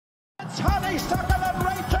Honeysuckle and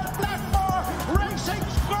Rachel Blackmore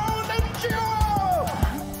racing's golden duel.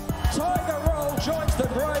 Tiger Roll joins the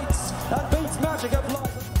greats and beats Magic of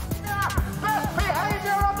Life. Best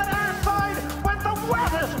behaviour on the air side with the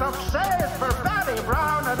wettest of saves for Barry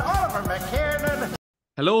Brown and Oliver McKiernan.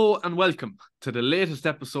 Hello and welcome to the latest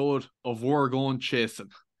episode of We're Going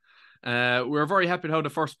Chasing. We're very happy to have the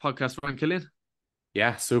first podcast went, Cillian.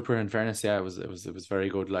 Yeah, super. In fairness, yeah, it was very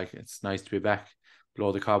good. Like, it's nice to be back,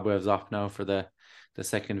 blow the cobwebs off now for the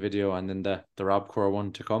second video, and then the Rob Core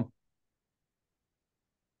one to come.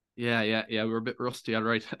 Yeah. We're a bit rusty, all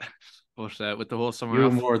right. But with the whole summer You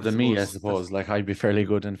off, more than me, I suppose. Like, I'd be fairly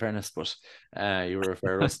good in fairness, but you were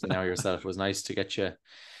fair rusty now yourself. It was nice to get the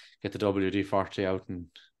WD-40 out and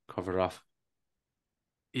cover it off.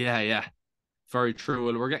 Yeah. Very true.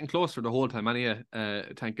 Well, we're getting closer the whole time anyway.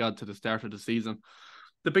 Thank God, to the start of the season.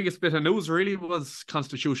 The biggest bit of news really was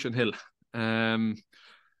Constitution Hill.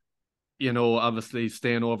 Obviously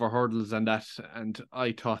staying over hurdles and that, and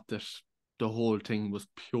I thought that the whole thing was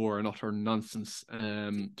pure and utter nonsense.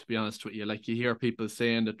 To be honest with you, like, you hear people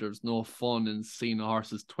saying that there's no fun in seeing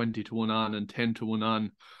horses 20-1 on and 10-1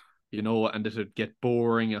 on, and that it'd get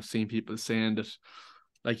boring. I've seen people saying that,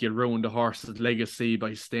 like, you'll ruin the horse's legacy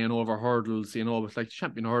by staying over hurdles, but like, the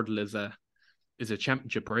champion hurdle is a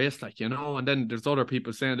championship race, like, and then there's other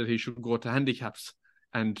people saying that he should go to handicaps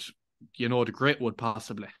and, the Greatwood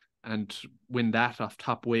possibly, and win that off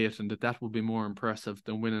top weight, and that would be more impressive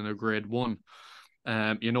than winning a grade one.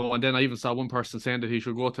 And then I even saw one person saying that he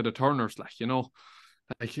should go to the Turners, like,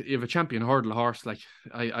 like, you have a champion hurdle horse, like,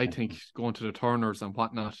 I think going to the Turners and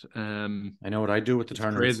whatnot. I know what I'd do with the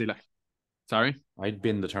Turners. Crazy, like. Sorry? I'd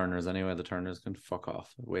bin the Turners anyway. The Turners can fuck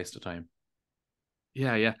off. A waste of time.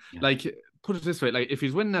 Yeah. Like, put it this way, like, if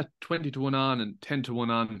he's winning at 20-1 on and 10-1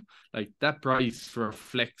 on, like, that price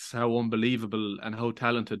reflects how unbelievable and how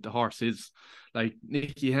talented the horse is. Like,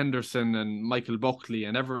 Nicky Henderson and Michael Buckley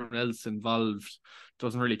and everyone else involved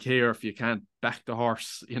doesn't really care if you can't back the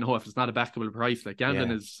horse, if it's not a backable price. Like,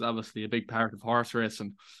 gambling is obviously a big part of horse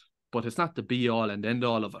racing, but it's not the be all and end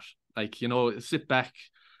all of it. Like, sit back,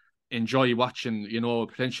 enjoy watching,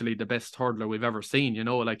 potentially the best hurdler we've ever seen,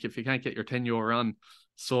 like, if you can't get your €10 on,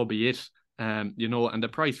 so be it. And the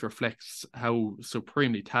price reflects how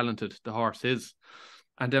supremely talented the horse is.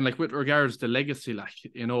 And then, like, with regards to legacy, like,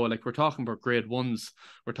 like, we're talking about grade ones,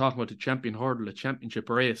 we're talking about the champion hurdle, a championship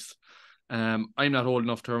race. I'm not old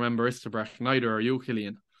enough to remember Istabrach, neither are you,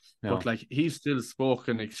 Cillian. No. But, like, he's still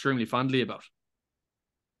spoken extremely fondly about.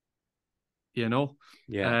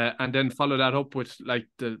 Yeah. And then follow that up with, like,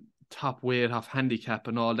 the top weight off handicap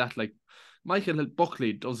and all that. Like, Michael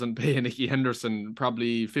Buckley doesn't pay Nicky Henderson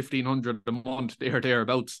probably $1,500 a month,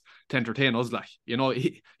 thereabouts, to entertain us. Like,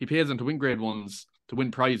 he pays them to win grade ones, to win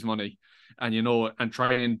prize money, and and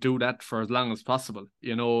try and do that for as long as possible,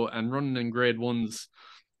 and running in grade ones,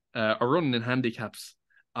 or running in handicaps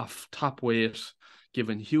off top weight,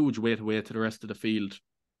 giving huge weight away to the rest of the field,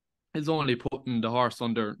 is only putting the horse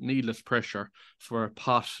under needless pressure for a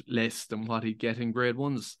pot less than what he'd get in grade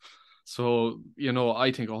ones. So,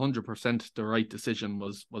 I think 100% the right decision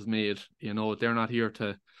was made. They're not here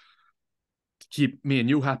to keep me and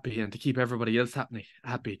you happy and to keep everybody else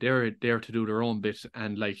happy. They're there to do their own bit.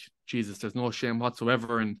 And, like, Jesus, there's no shame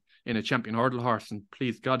whatsoever in a champion hurdle horse. And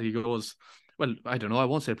please God, he goes, well, I don't know, I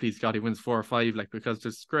won't say please God he wins 4 or 5, like, because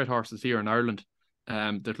there's great horses here in Ireland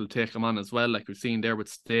that'll take him on as well, like we've seen there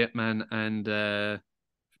with Stateman and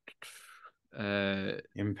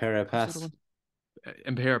Impera Pass.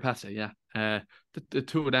 Impera Pass, yeah. The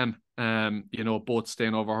two of them, both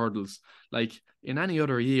staying over hurdles. Like, in any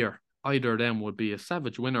other year, either of them would be a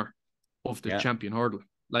savage winner of the champion hurdle.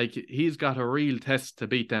 Like, he's got a real test to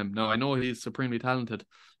beat them. Now, I know he's supremely talented,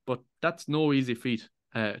 but that's no easy feat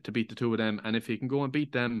to beat the two of them. And if he can go and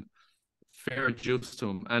beat them, fair juice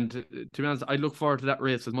to him. And to be honest, I look forward to that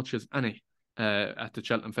race as much as any at the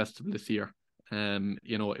Cheltenham Festival this year.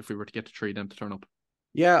 If we were to get the 3 of them to turn up.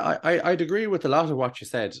 Yeah, I'd agree with a lot of what you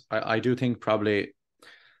said. I do think probably,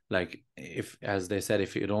 like, if, as they said,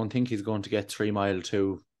 if you don't think he's going to get 3 Mile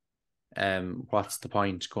 2, what's the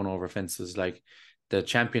point going over fences? Like, the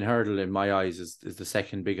champion hurdle in my eyes is the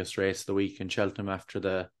second biggest race of the week in Cheltenham after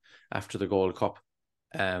the Gold Cup.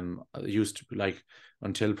 It used to be, like,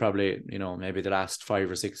 until probably, maybe the last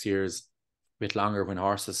 5 or 6 years, a bit longer, when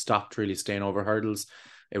horses stopped really staying over hurdles.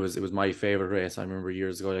 It was my favorite race. I remember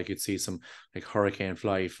years ago, like, you'd see some, like, Hurricane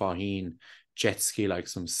Fly, Faheen, Jet Ski, like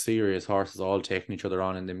some serious horses all taking each other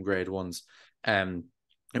on in them grade ones.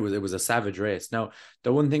 It was a savage race. Now,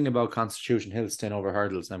 the one thing about Constitution Hill staying over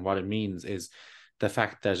hurdles and what it means is the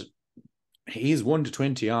fact that he's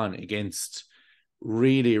 1-20 on against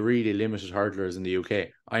really, really limited hurdlers in the UK.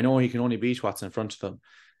 I know he can only beat what's in front of him.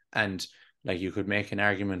 And like you could make an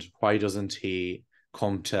argument, why doesn't Stateman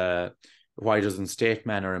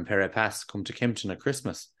or Imperial Pass come to Kimpton at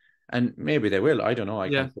Christmas? And maybe they will. I don't know. I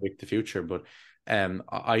can't predict the future, but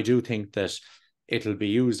I do think that it'll be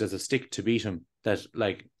used as a stick to beat him. That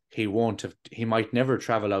like he might never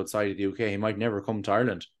travel outside of the UK. He might never come to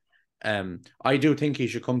Ireland. I do think he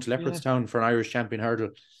should come to Leopardstown for an Irish champion hurdle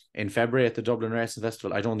in February at the Dublin Racing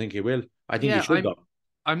Festival. I don't think he will. I think he should though.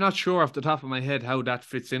 I'm not sure off the top of my head how that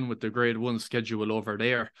fits in with the Grade 1 schedule over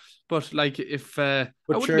there. But like if I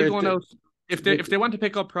wouldn't be going out if they want to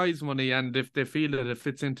pick up prize money and if they feel that it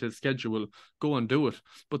fits into the schedule, go and do it.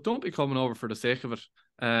 But don't be coming over for the sake of it.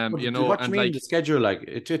 What do you mean like the schedule? Like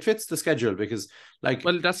it fits the schedule because like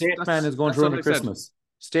Stateman is going to run at Christmas.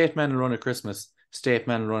 Stateman will run at Christmas.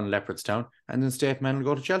 Stateman will run at Leopardstown, and then Stateman will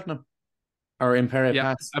go to Cheltenham or Imperial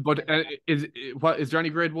Pass. But is there any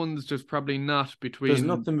Grade 1s? Just probably not between. There's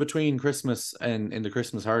nothing between Christmas and in the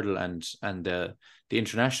Christmas hurdle and the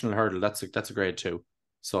international hurdle. That's a Grade 2.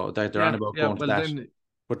 So they're on about going to that. Then,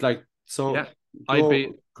 but like I'd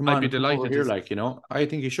be delighted here. Like I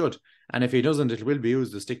think he should. And if he doesn't, it will be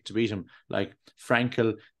used as stick to beat him. Like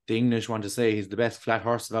Frankel, the English want to say he's the best flat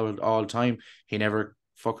horse of all time. He never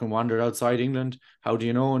fucking wandered outside England. How do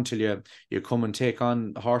you know until you come and take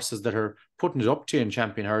on horses that are putting it up to you in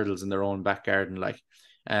champion hurdles in their own back garden? Like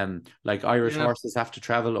Irish horses have to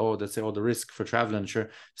travel. They say, the risk for traveling.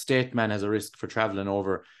 Sure, Stateman has a risk for traveling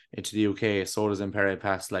over into the UK. So does Imperial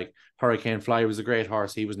Pass. Like Hurricane Fly was a great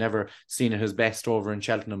horse. He was never seen at his best over in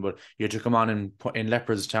Cheltenham, but you took him on in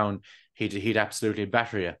Leopardstown, he'd absolutely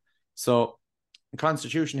batter you. So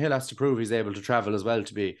Constitution Hill has to prove he's able to travel as well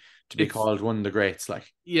to be called one of the greats.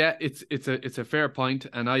 Like it's a fair point,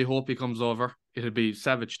 and I hope he comes over. It'll be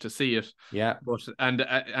savage to see it. Yeah, but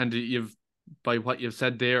and you've by what you've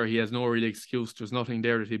said there, he has no real excuse. There's nothing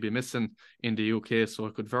there that he'd be missing in the UK, so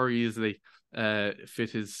it could very easily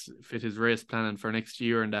fit his race planning for next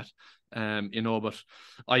year and that. But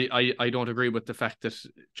I don't agree with the fact that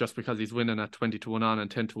just because he's winning at 20-1 on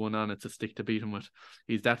and 10-1 on, it's a stick to beat him with.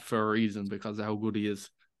 He's that for a reason because of how good he is.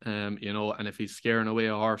 And if he's scaring away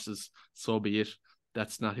horses, so be it.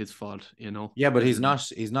 That's not his fault, Yeah, but he's not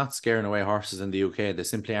scaring away horses in the UK. They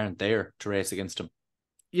simply aren't there to race against him.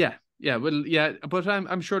 Yeah, but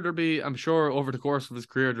I'm sure over the course of his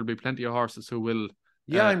career there'll be plenty of horses who will.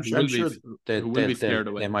 I'm sure they will be scared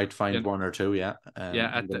away. They might find one or two. At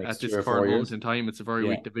this current moment in time, it's a very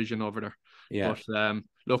weak division over there. Yeah, but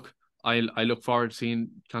look, I look forward to seeing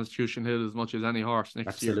Constitution Hill as much as any horse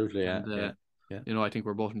next year. Absolutely, I think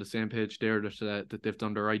we're both on the same page there that they've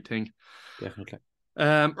done the right thing. Definitely.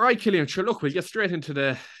 Right, Cillian. Sure. Look, we'll get straight into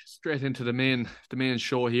the main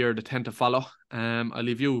show here, the 10 to follow. I'll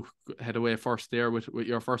leave you head away first there with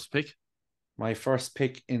your first pick. My first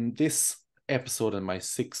pick in this episode and my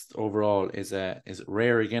 6th overall is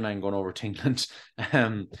rare again. I'm going over to England.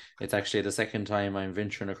 It's actually the second time I'm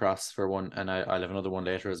venturing across for one, and I'll have another one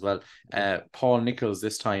later as well. Paul Nicholls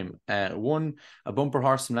this time won a bumper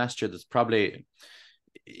horse from last year. That's probably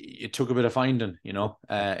it took a bit of finding. He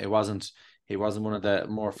wasn't one of the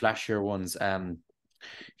more flashier ones.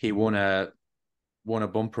 He won a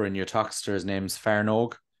bumper in Uttoxeter. His name's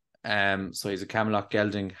Farnoge. So he's a Camelot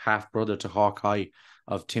gelding, half brother to Hawkeye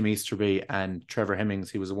of Tim Easterby and Trevor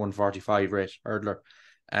Hemmings. He was a 145 rate hurdler.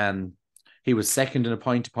 He was second in a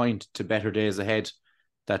point to Better Days Ahead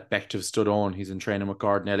that Bective stood on. He's in training with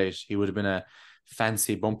Gordon Elliott. He would have been a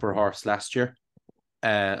fancy bumper horse last year.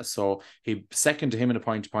 So he second to him in a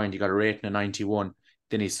point. He got a rating of 91.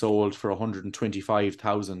 Then he sold for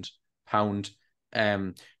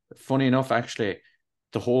 £125,000. Funny enough, actually,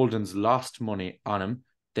 the Holdens lost money on him.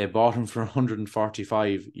 They bought him for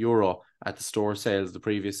 €145 at the store sales the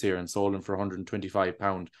previous year and sold him for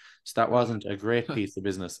 £125. So that wasn't a great piece of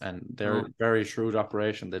business, and they're a very shrewd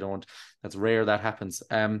operation. That's rare that happens.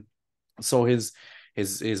 So his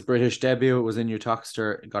British debut was in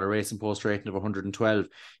Uttoxeter, got a racing post rating of 112.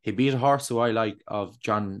 He beat a horse who I like of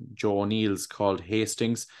Joe O'Neill's called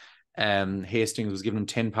Hastings. Hastings was giving him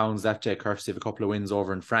 £10 that day, courtesy of a couple of wins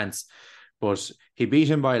over in France. But he beat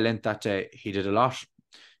him by a length that day. He did a lot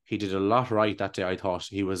right that day, I thought.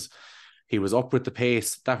 He was up with the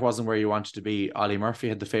pace. That wasn't where you wanted to be. Ollie Murphy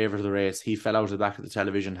had the favour of the race. He fell out of the back of the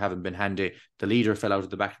television, having been handy. The leader fell out of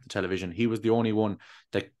the back of the television. He was the only one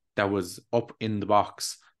that was up in the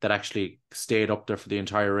box that actually stayed up there for the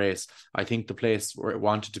entire race. I think the place where it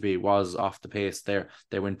wanted to be was off the pace there.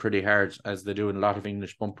 They went pretty hard, as they do in a lot of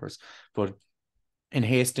English bumpers. But in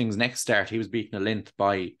Hastings' next start, he was beaten a length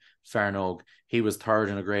by Farnoge. He was third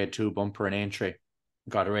in a Grade 2 bumper in Aintree.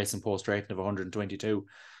 got a racing post rating of 122.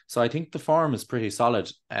 So I think the form is pretty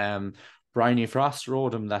solid. Bryony Frost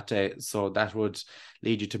rode him that day, so that would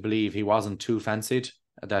lead you to believe he wasn't too fancied,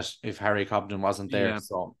 that if Harry Cobden wasn't there. Yeah.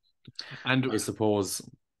 So And I suppose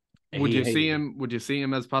would you see him? Would you see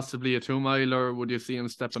him as possibly a 2 mile, or would you see him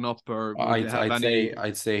stepping up, or would you have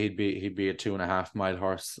I'd say he'd be a 2.5 mile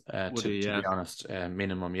horse. To be honest,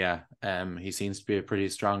 minimum. Yeah. He seems to be a pretty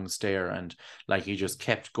strong stayer, and like he just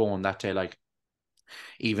kept going that day. Like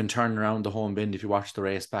even turning around the home bend, if you watch the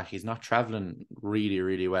race back, he's not traveling really,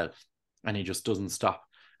 really well, and he just doesn't stop,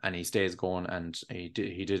 and he stays going, and he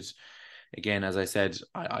did. Again, as I said,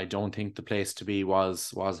 I don't think the place to be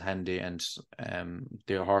was handy, and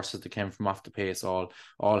the horses that came from off the pace all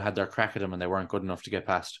had their crack at him, and they weren't good enough to get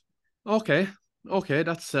past. Okay,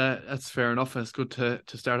 that's fair enough. It's good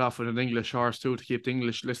to start off with an English horse too, to keep the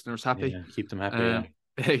English listeners happy. Yeah, keep them happy. Yeah.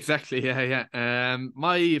 Exactly. Yeah.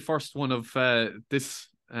 My first one of this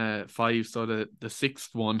 5, so the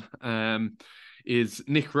sixth one, is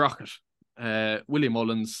Nick Rockett, Willie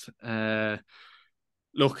Mullins.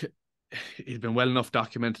 Look, he's been well enough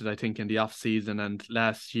documented, I think, in the off season, and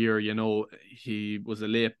last year, you know, he was a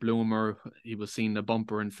late bloomer. He was seen a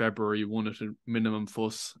bumper in February, won at a minimum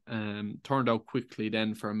fuss, turned out quickly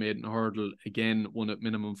then for a maiden hurdle, again won at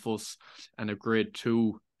minimum fuss, and a grade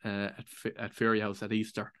 2 at Fairyhouse at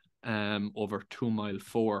Easter, over 2 mile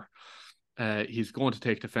 4. He's going to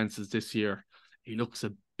take the fences this year. He looks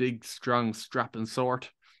a big, strong, strapping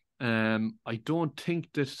sort. I don't think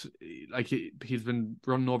that, like, he's been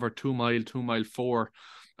running over 2 mile, 2 mile 4.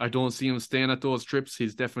 I don't see him staying at those trips.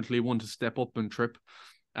 He's definitely one to step up and trip,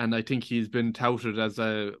 and I think he's been touted as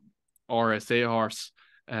a RSA horse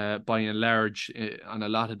by and large on a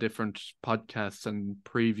lot of different podcasts and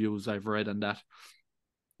previews I've read on that.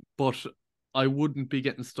 But I wouldn't be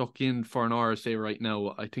getting stuck in for an RSA right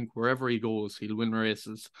now. I think wherever he goes, he'll win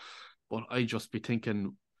races. But I just be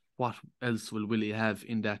thinking, what else will Willie have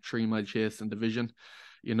in that 3 mile chase and division?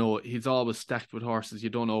 You know, he's always stacked with horses.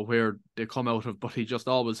 You don't know where they come out of, but he just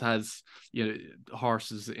always has, you know,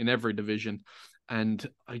 horses in every division. And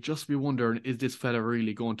I just be wondering, is this fella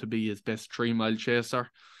really going to be his best 3 mile chaser?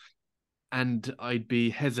 And I'd be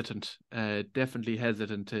hesitant, definitely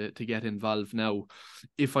hesitant to get involved now.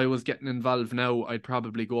 If I was getting involved now, I'd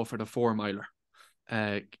probably go for the 4 miler.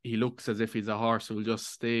 He looks as if he's a horse who will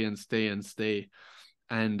just stay and stay and stay.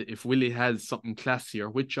 And if Willie has something classier,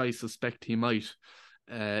 which I suspect he might,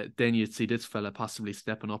 then you'd see this fella possibly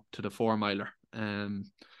stepping up to the 4 miler.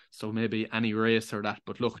 So maybe any race or that.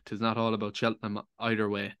 But look, 'tis not all about Cheltenham either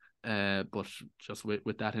way. But just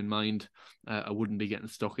with that in mind, I wouldn't be getting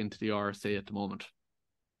stuck into the RSA at the moment.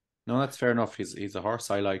 No, that's fair enough. He's a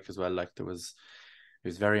horse I like as well. Like he was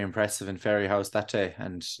very impressive in Fairyhouse that day,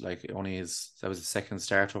 and like that was his second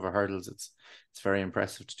start over hurdles. It's very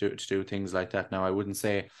impressive to do things like that. Now I wouldn't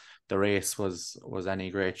say the race was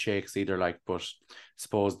any great shakes either, like, but I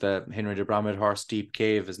suppose the Henry de Bromhead horse Deep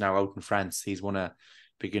Cave is now out in France. He's won a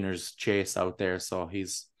beginner's chase out there, so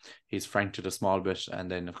he's franked it a small bit. And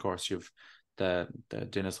then of course you've the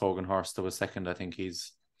Dennis Hogan horse that was second. I think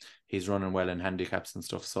he's running well in handicaps and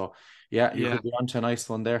stuff. So yeah, you could be on to a nice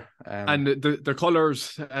one there. And the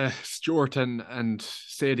colours, Stuart and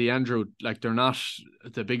Sadie Andrew, like, they're not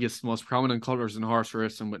the biggest, most prominent colours in horse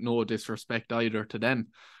racing, with no disrespect either to them.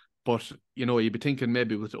 But, you know, you'd be thinking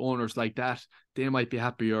maybe with owners like that, they might be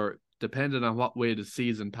happier, depending on what way the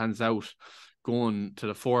season pans out, going to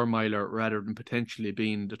the 4 miler rather than potentially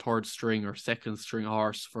being the 3rd string or 2nd string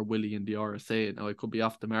horse for Willie in the RSA. Now, it could be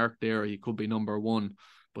off the mark there, he could be number 1.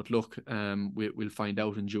 But look, we'll find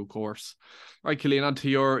out in due course. Right, Cillian, on to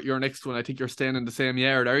your next one. I think you're staying in the same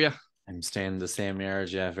yard, are you? I'm staying in the same yard,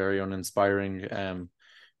 yeah. Very uninspiring.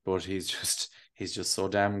 But he's just so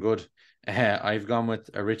damn good. I've gone with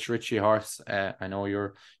a Rich Ritchie horse. I know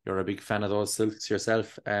you're a big fan of those silks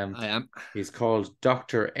yourself. I am. He's called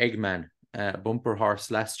Dr. Eggman, bumper horse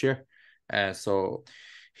last year. So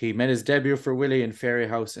he made his debut for Willie in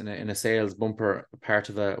Fairyhouse in a sales bumper, part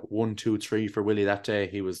of a 1-2-3 for Willie that day.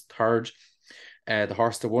 He was 3rd. The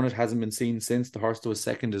horse that won it hasn't been seen since. The horse that was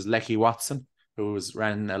 2nd is Lecky Watson, who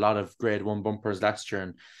ran a lot of grade 1 bumpers last year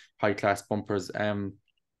and high class bumpers. And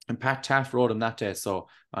Pat Taff rode him that day. So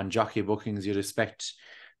on jockey bookings, you'd expect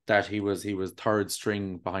that he was 3rd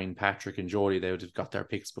string behind Patrick and Jody. They would have got their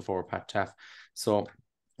picks before Pat Taff. So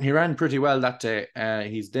he ran pretty well that day.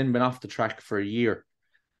 He's then been off the track for a year.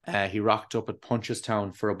 He rocked up at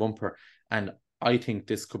Punchestown for a bumper, and I think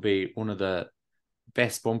this could be one of the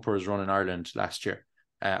best bumpers run in Ireland last year,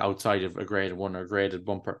 outside of a grade 1 or graded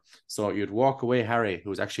bumper. So you'd walk away Harry, who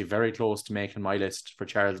was actually very close to making my list for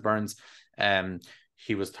Charles Burns.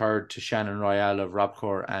 he was third to Shannon Royale of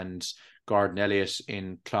Robcour and Gordon Elliott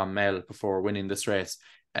in Clonmel before winning this race.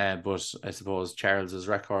 But I suppose Charles's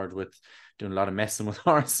record with doing a lot of messing with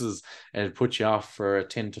horses, it put you off for a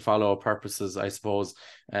 10 to follow purposes. I suppose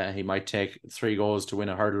he might take 3 goes to win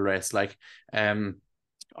a hurdle race. Like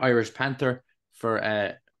Irish Panther for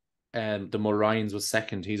the Mulrynes was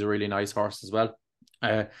second. He's a really nice horse as well.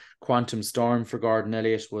 Quantum Storm for Gordon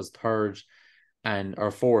Elliott was third or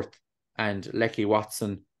fourth, and Lecky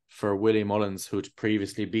Watson for Willie Mullins, who'd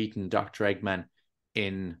previously beaten Dr. Eggman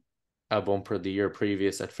in a bumper the year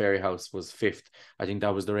previous at Fairyhouse, was fifth. I think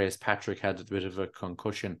that was the race Patrick had a bit of a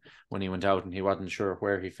concussion when he went out and he wasn't sure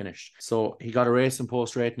where he finished. So he got a race and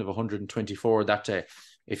post rating of 124 that day.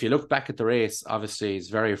 If you look back at the race, obviously he's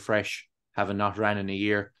very fresh, having not ran in a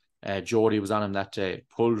year. Jody was on him that day,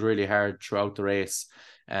 pulled really hard throughout the race.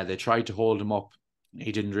 They tried to hold him up.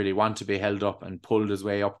 He didn't really want to be held up and pulled his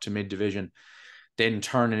way up to mid-division. Then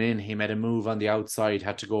turning in, he made a move on the outside,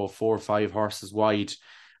 had to go 4 or 5 horses wide,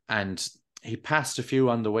 and he passed a few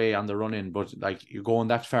on the way on the run-in, but like you're going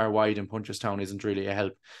that far wide in Punchestown isn't really a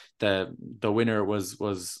help. The winner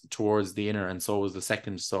was towards the inner, and so was the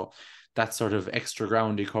second. So that sort of extra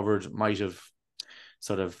ground he covered might have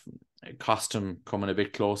sort of cost him coming a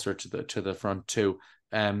bit closer to the front too.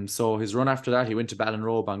 So his run after that, he went to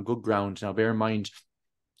Ballinrobe on good ground. Now bear in mind,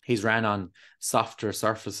 he's ran on softer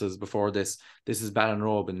surfaces before this. This is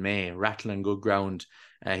Ballinrobe in May, rattling good ground.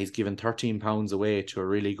 He's given £13 away to a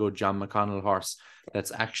really good John McConnell horse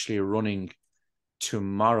that's actually running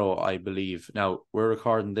tomorrow, I believe. Now, we're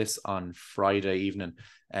recording this on Friday evening.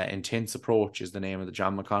 Intense Approach is the name of the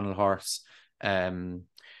John McConnell horse.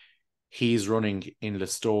 He's running in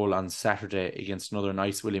Listowel on Saturday against another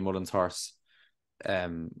nice Willie Mullins horse.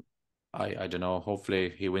 I don't know,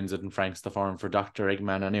 hopefully he wins it and franks the form for Dr.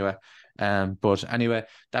 Eggman anyway. But anyway,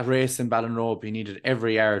 that race in Ballinrobe, he needed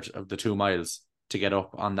every yard of the 2 miles to get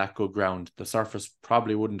up on that good ground. The surface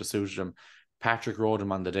probably wouldn't have suited him. Patrick rode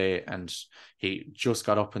him on the day and he just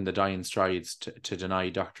got up in the dying strides to deny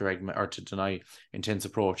Dr. Eggman, or to deny Intense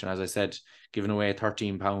Approach. And as I said, giving away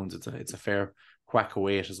 £13, it's a fair whack of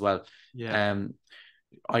weight as well. Yeah.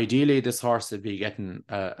 Ideally, this horse would be getting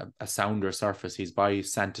a sounder surface. He's by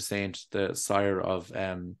Santa Saint, the sire of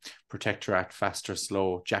Protectorat, Faster,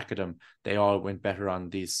 Slow, Jackadam. They all went better on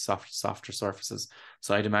these softer surfaces.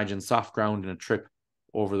 So I'd imagine soft ground and a trip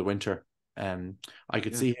over the winter. I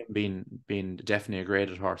could see him being definitely a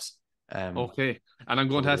graded horse. Okay, and I'm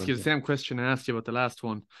going to ask you the same question I asked you about the last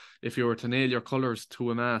one. If you were to nail your colours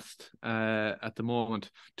to a mast at the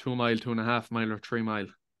moment, 2 mile, 2.5 mile, or 3 mile?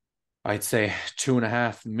 I'd say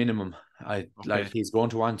 2.5 minimum. Like he's going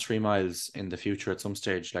to want 3 miles in the future at some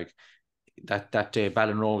stage. Like that day,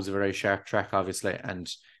 Ballinrobe was a very sharp track, obviously,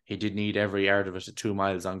 and he did need every yard of it at 2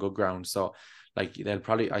 miles on good ground. So like they'll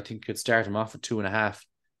probably, I think, could start him off at 2.5,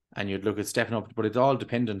 and you'd look at stepping up. But it's all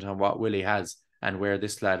dependent on what Willie has and where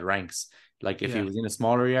this lad ranks. Like if he was in a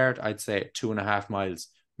smaller yard, I'd say 2.5 miles,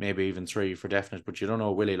 maybe even 3 for definite. But you don't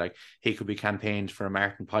know Willie. Like he could be campaigned for a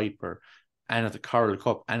Martin Pipe or anything, Coral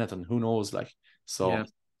Cup, anything, who knows, like. So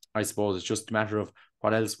I suppose it's just a matter of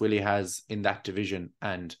what else Willie has in that division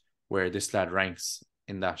and where this lad ranks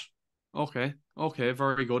in that. Okay,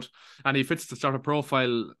 very good. And he fits the sort of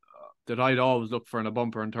profile that I'd always look for in a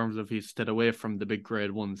bumper, in terms of he stayed away from the big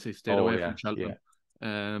grade ones. He stayed away from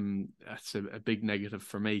Cheltenham. That's a big negative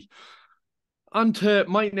for me. On to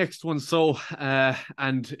my next one. So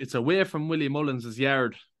and it's away from Willie Mullins'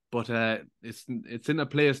 yard, but it's in a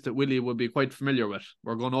place that Willie would be quite familiar with.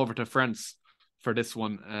 We're going over to France for this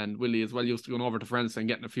one, and Willie is well used to going over to France and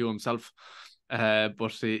getting a few himself.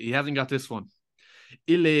 But he hasn't got this one.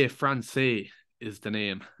 Est Francais is the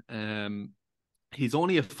name. He's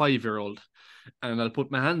only a 5-year-old, and I'll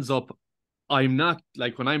put my hands up. I'm not,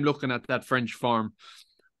 like, when I'm looking at that French form,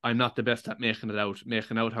 I'm not the best at making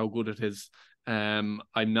out how good it is. I'm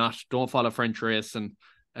not, don't follow French racing,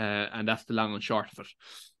 and that's the long and short of it.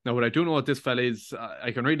 Now, what I do know what this fella is,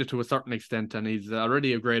 I can read it to a certain extent, and he's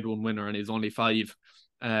already a grade 1 winner, and he's only 5.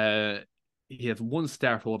 He has 1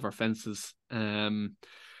 start over fences,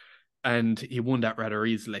 and he won that rather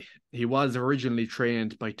easily. He was originally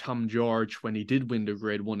trained by Tom George when he did win the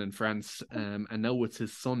grade 1 in France, and now it's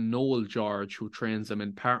his son Noel George who trains him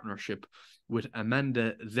in partnership with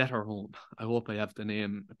Amanda Zetterholm. I hope I have the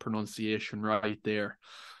name pronunciation right there.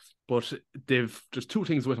 But there's 2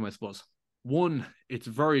 things with him, I suppose. One, it's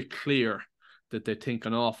very clear that they think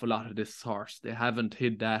an awful lot of this horse. They haven't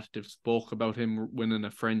hid that. They've spoke about him winning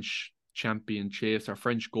a French champion chase or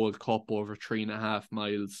French Gold Cup over 3.5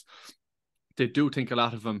 miles. they do think a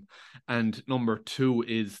lot of him. And number two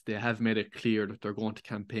is they have made it clear that they're going to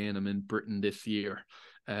campaign him in Britain this year,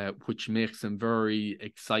 which makes him very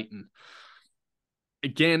exciting.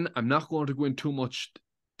 Again, I'm not going to go into too much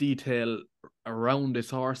detail around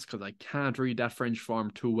this horse because I can't read that French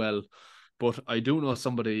form too well. But I do know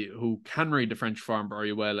somebody who can read the French form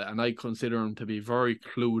very well, and I consider him to be very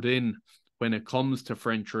clued in when it comes to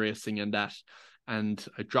French racing and that. And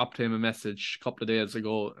I dropped him a message a couple of days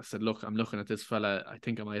ago. I said, look, I'm looking at this fella. I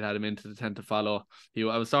think I might add him into the 10 to follow.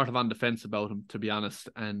 I was sort of on the fence about him, to be honest.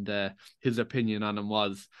 And his opinion on him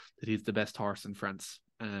was that he's the best horse in France.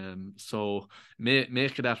 So make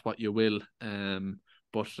it that what you will.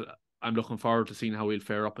 But I'm looking forward to seeing how he'll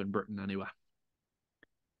fare up in Britain anyway.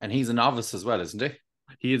 And he's a novice as well, isn't he?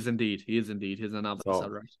 He is indeed. He's a novice, all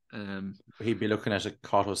right. He'd be looking at a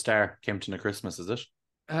Cotto Star, Kempton at Christmas, is it?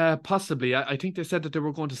 Possibly. I think they said that they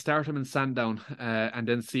were going to start him in Sandown and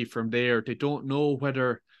then see from there. They don't know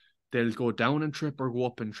whether they'll go down in trip or go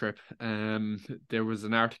up in trip. There was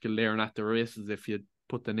an article there and at the races. If you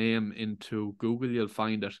put the name into Google, you'll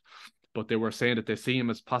find it. But they were saying that they see him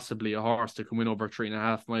as possibly a horse to come in over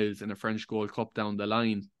 3.5 miles in a French Gold Cup down the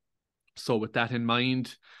line. So with that in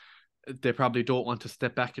mind, they probably don't want to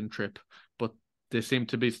step back in trip, but they seem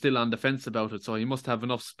to be still on the fence about it. So he must have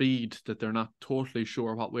enough speed that they're not totally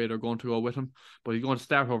sure what way they're going to go with him. But he's going to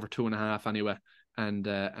start over 2.5 anyway, and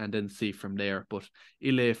then see from there. But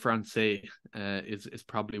Est Francais is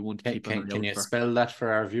probably one to keep an eye out for. Can you spell that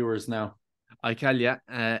for our viewers now? I can,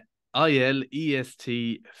 yeah.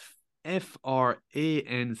 ILEST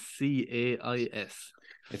FRANCAIS.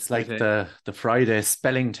 It's like the Friday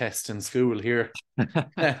spelling test in school here.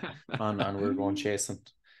 and we're going chasing.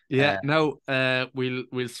 Yeah, now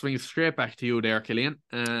we'll swing straight back to you there, Cillian.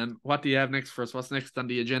 What do you have next for us? What's next on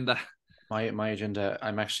the agenda? My agenda,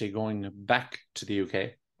 I'm actually going back to the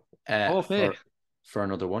UK for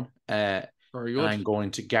another one. Very good. I'm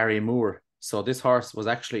going to Gary Moore. So this horse was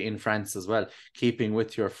actually in France as well, keeping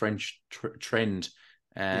with your French trend.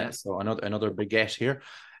 So another baguette here.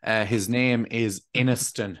 His name is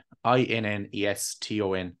Inneston,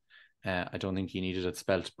 Inneston. I don't think he needed it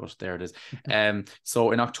spelt, but there it is. So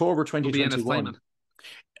in October 2021,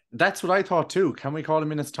 that's what I thought too. Can we call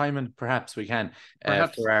him Inneston? Perhaps we can.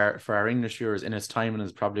 Perhaps. For our English viewers, Inneston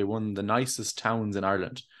is probably one of the nicest towns in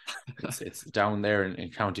Ireland. It's down there in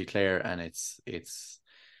County Clare, and it's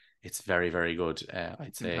very, very good.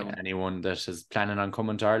 I'd say anyone that is planning on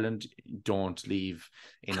coming to Ireland, don't leave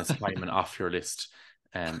Inneston off your list.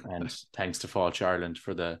 And thanks to Falch Ireland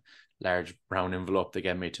for the large brown envelope they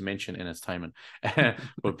gave me to mention Inneston.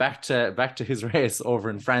 But back to his race over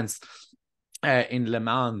in France, in Le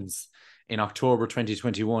Mans in October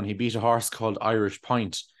 2021, he beat a horse called Irish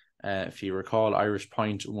Point. If you recall, Irish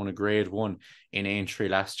Point won a Grade 1 in Aintree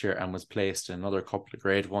last year and was placed in another couple of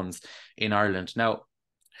Grade 1s in Ireland. Now,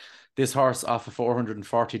 this horse, off a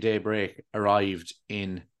 440-day break, arrived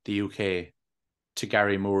in the UK to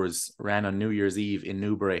Gary Moore's, ran on New Year's Eve in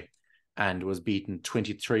Newbury, and was beaten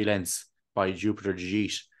 23 lengths by Jupiter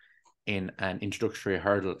Digit in an introductory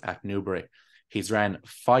hurdle at Newbury. He's ran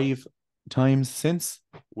 5 times since,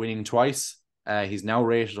 winning twice. He's now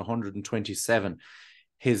rated 127.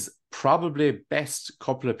 His probably best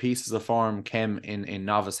couple of pieces of form came in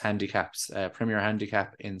novice handicaps, Premier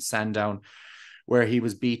Handicap in Sandown, where he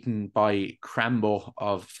was beaten by Crambo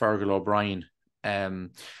of Fergal O'Brien. I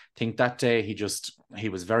think that day he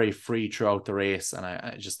was very free throughout the race, and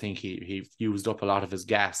I just think he used up a lot of his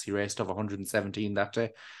gas. He raced off 117 that day,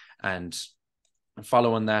 and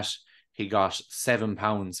following that he got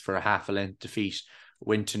 £7 for a half a length defeat,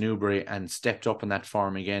 went to Newbury and stepped up in that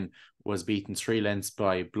form again, was beaten 3 lengths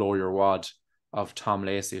by Blow Your Wad of Tom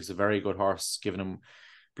Lacey. It was a very good horse.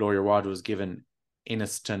 Blow Your Wad was given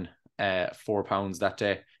Inneston £4 that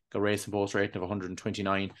day. Got racing post rating of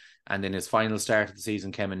 129, and then his final start of the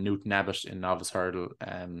season came in Newton Abbott in novice hurdle,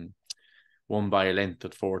 won by a length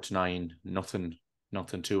at 4-9.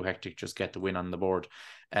 Nothing too hectic, just get the win on the board.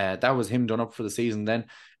 That was him done up for the season. Then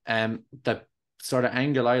the sort of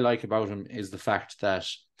angle I like about him is the fact that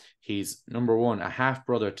he's, number one, a half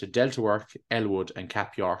brother to Delta Work, Elwood and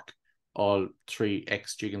Cap York, all 3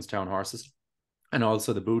 ex-Jigginstown horses, and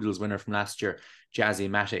also the Boodles winner from last year, Jazzy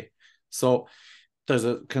Matty. So there's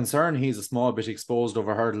a concern he's a small bit exposed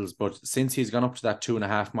over hurdles, but since he's gone up to that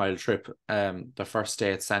 2.5 mile trip, the first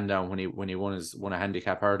day at Sandown when he won a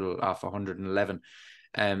handicap hurdle off 111,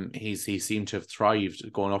 he seemed to have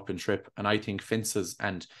thrived going up in trip, and I think fences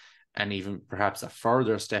and even perhaps a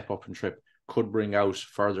further step up in trip could bring out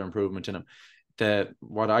further improvement in him.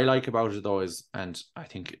 What I like about it though is, and I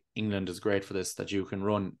think England is great for this, that you can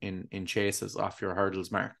run in chases off your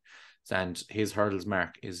hurdles mark. and his hurdles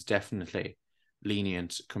mark is definitely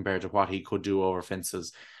lenient compared to what he could do over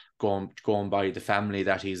fences. Going by the family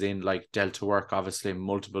that he's in, like Delta Work, obviously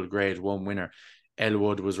multiple grade 1 winner.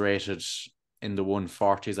 Elwood was rated in the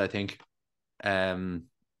 140s, I think.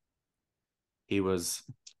 He was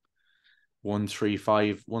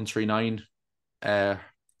 135, 139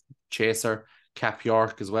 chaser. Cap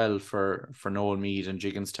York as well for Noel Mead and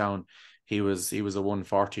Jigginstown. He was a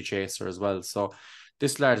 140 chaser as well. So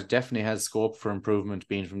this lad definitely has scope for improvement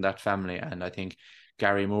being from that family, and I think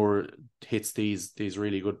Gary Moore hits these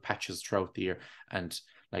really good patches throughout the year. And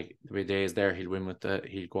like the days there,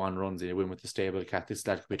 he'll go on runs, he'll win with the stable cat. This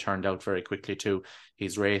lad could be turned out very quickly too.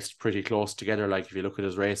 He's raced pretty close together. Like if you look at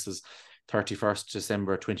his races, 31st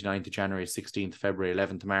December, 29th of January, 16th February,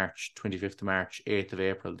 11th of March, 25th of March, 8th of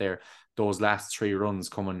April, those last 3 runs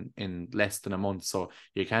coming in less than a month. So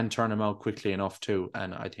you can turn them out quickly enough too.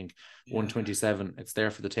 And I think 127, it's there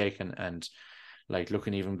for the taking. And like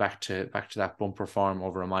looking even back to that bumper form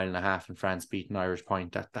over 1.5 miles in France, beating Irish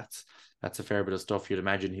Point, that's a fair bit of stuff. You'd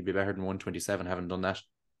imagine he'd be better than 127 having done that.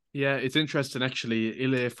 Yeah, it's interesting actually.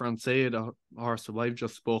 Est Francais, the horse that I've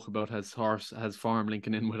just spoke about, has farm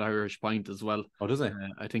linking in with Irish Point as well. Oh, does he?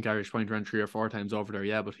 I think Irish Point ran 3 or 4 times over there.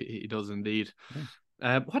 Yeah, but he does indeed.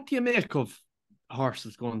 What do you make of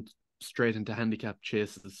horses going straight into handicap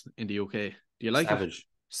chases in the UK? Do you like it?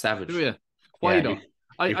 Savage. Do you? Why though?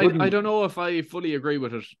 I don't know if I fully agree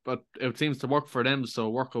with it, but it seems to work for them, so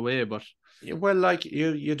work away. But well, like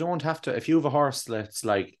you don't have to. If you have a horse that's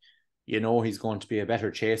like, you know, he's going to be a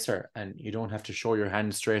better chaser, and you don't have to show your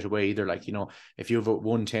hand straight away either. Like, you know, if you have a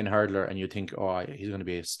 110 hurdler and you think, oh, he's going to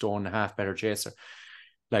be a 1.5 stone better chaser,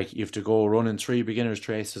 like you have to go running 3 beginners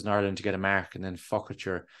races in Ireland to get a mark, and then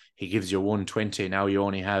he gives you 120. Now you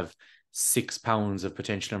only have 6 pounds of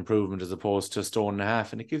potential improvement as opposed to 1.5 stone,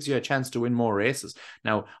 and it gives you a chance to win more races.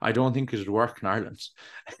 Now, I don't think it would work in Ireland.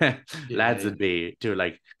 Lads would be too,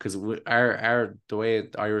 like, because the way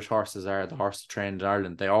Irish horses are, the horses trained in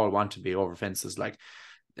Ireland, they all want to be over fences. Like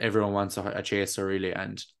everyone wants a chaser really,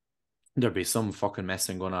 and there'd be some fucking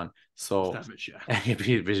messing going on. So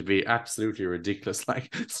it'd be absolutely ridiculous.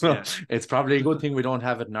 Like, so it's probably a good thing we don't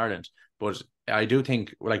have it in Ireland. But I do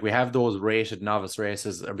think, like, we have those rated novice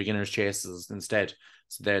races or beginners chases instead,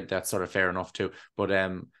 so that's sort of fair enough too. But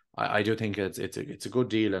I do think it's a good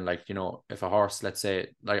deal. And like, you know, if a horse, let's say,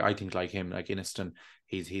 like I think like him, like Inneston,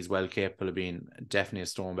 he's well capable of being definitely a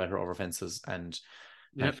stone better over fences. And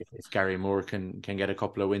like if Gary Moore can get a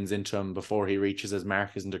couple of wins into him before he reaches his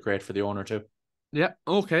mark, isn't it great for the owner too? Yeah,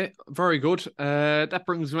 okay, very good. That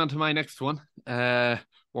brings me on to my next one.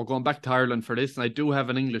 We're going back to Ireland for this, and I do have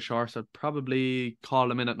an English horse. I'd probably call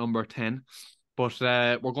him in at number 10, but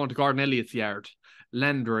we're going to Gordon Elliott's yard,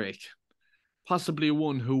 Landrake. Possibly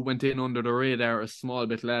one who went in under the radar a small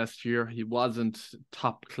bit last year. He wasn't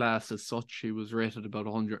top class as such. He was rated about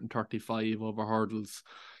 135 over hurdles.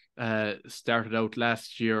 Started out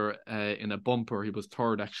last year in a bumper. He was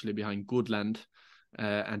third actually behind Goodland.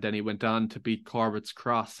 And then he went on to beat Corbett's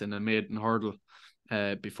Cross in a maiden hurdle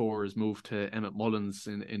before his move to Emmett Mullins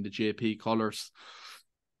in the JP colours.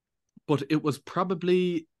 But it was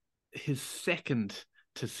probably his second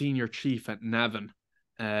to senior chief at Navan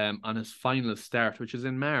on his final start, which is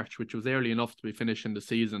in March, which was early enough to be finishing the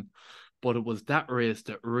season. But it was that race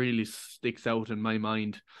that really sticks out in my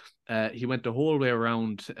mind. He went the whole way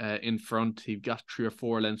around in front. He got 3 or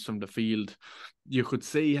 4 lengths from the field. You could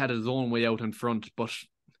say he had his own way out in front, but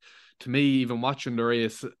to me, even watching the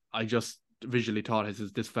race, I just visually thought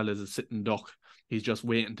this fella's a sitting duck. He's just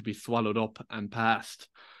waiting to be swallowed up and passed.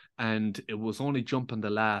 And it was only jumping the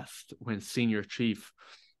last when senior chief,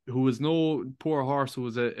 who was no poor horse, who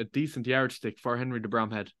was a decent yardstick for Henry de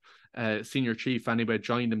Bromhead, senior chief anyway,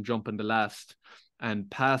 joined him jumping the last and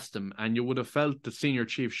passed him. And you would have felt the senior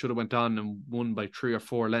chief should have went on and won by 3 or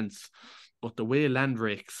 4 lengths. But the way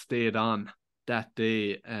Landrake stayed on that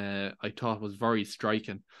day, I thought was very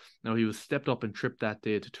striking. Now, he was stepped up and tripped that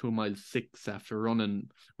day to 2 miles 6 after running,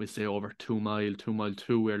 we say, over 2 mile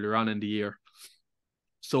 2 earlier on in the year.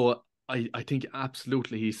 So I think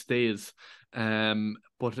absolutely he stays.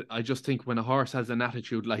 But I just think when a horse has an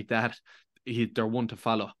attitude like that, they're one to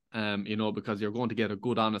follow, you know, because you're going to get a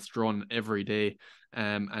good honest run every day.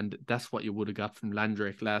 And that's what you would have got from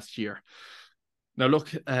Landrake last year. Now,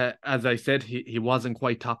 look, as I said, he wasn't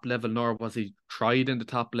quite top level, nor was he tried in the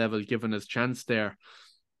top level given his chance there.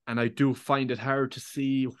 And I do find it hard to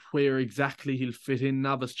see where exactly he'll fit in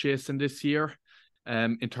novice chasing this year,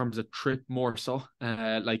 in terms of trip more so.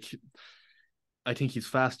 Like, I think he's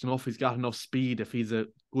fast enough. He's got enough speed. If he's a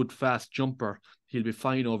good fast jumper, he'll be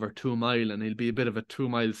fine over 2 mile, and he'll be a bit of a 2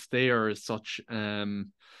 mile stayer as such.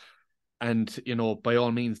 And, by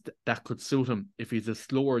all means, that could suit him. If he's a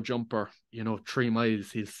slower jumper, 3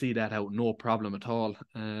 miles, he'll see that out, no problem at all.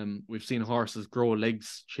 We've seen horses grow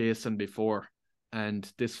legs chasing before, and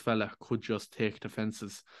this fella could just take the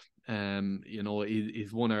fences.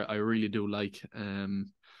 He's one I really do like.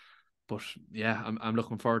 But yeah, I'm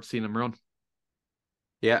looking forward to seeing him run.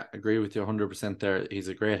 Yeah, agree with you 100% there. He's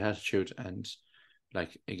a great attitude, and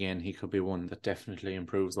again, he could be one that definitely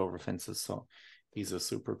improves over fences. So he's a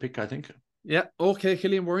super pick, I think. Yeah. Okay,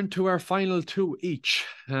 Cillian, we're into our final 2 each.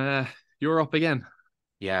 You're up again.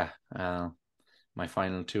 Yeah. My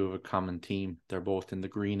final 2 have a common theme. They're both in the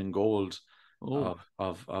green and gold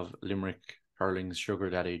of Limerick Hurling's sugar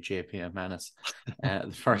daddy, JP McManus.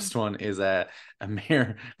 The first one is a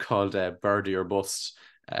mare called Birdie or Bust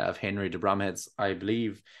of Henry de Bromheads. I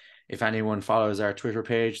believe if anyone follows our Twitter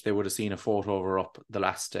page, they would have seen a photo of her up the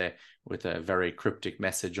last day with a very cryptic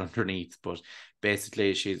message underneath. But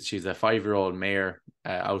basically, she's a 5-year-old mare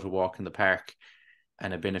out a walk in the park,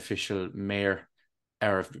 and a beneficial mare.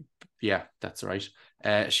 Yeah, that's right.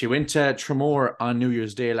 She went to Tramore on New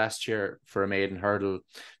Year's Day last year for a maiden hurdle,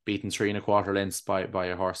 beaten 3 1/4 lengths by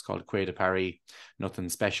a horse called Quay de Paris. Nothing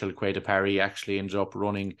special. Quay de Paris actually ended up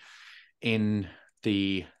running in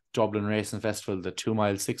the Dublin Racing Festival, the 2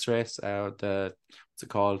 mile 6 race, what's it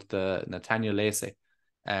called? The Nathaniel Lacey.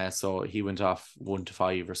 So he went off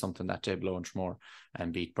 1-5 or something that day below in Tramore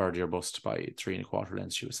and beat Birdie or Bust by 3 1/4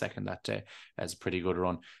 lengths. She was second that day. As a pretty good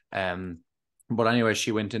run. But anyway,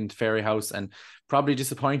 she went into Fairy House and probably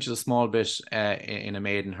disappointed a small bit in a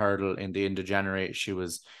maiden hurdle in the end of January. She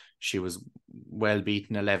was well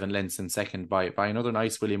beaten 11 lengths in second by another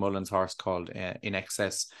nice Willie Mullins horse called In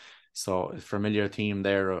Excess. So a familiar theme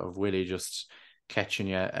there of Willie just catching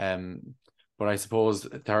you. But I suppose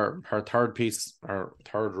her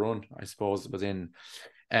third run, I suppose, was in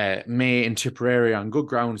May in Tipperary on good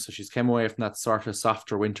ground. So she's come away from that sort of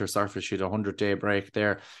softer winter surface. She had a 100-day break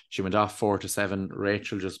there. She went off 4-7.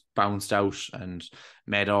 Rachel just bounced out and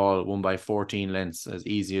made all, won by 14 lengths, as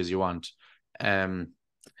easy as you want. By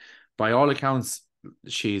all accounts,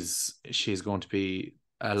 she's going to be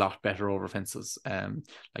a lot better over fences.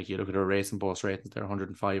 You look at her racing post ratings, they're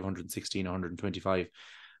 105, 116, 125.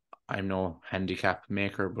 I'm no handicap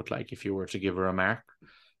maker, but if you were to give her a mark,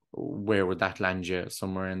 where would that land you?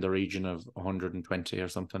 Somewhere in the region of 120 or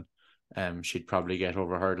something. She'd probably get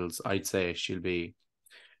over hurdles. I'd say she'll be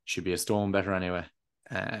a stone better anyway.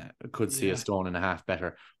 Could see a stone and a half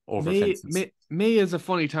better over fences. May is a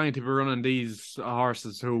funny time to be running these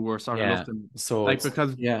horses who were sort of looking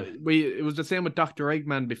because it was the same with Dr.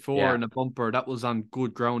 Eggman before in a bumper that was on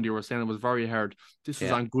good ground. You were saying it was very hard. This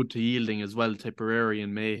is on good to yielding as well. Tipperary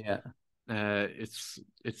in May. Yeah. It's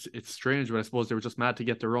strange, but I suppose they were just mad to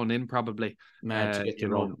get the run in, probably. Mad to get the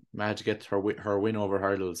run, mad to get her win over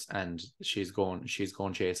hurdles, and she's going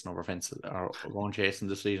chasing over fences, or going chasing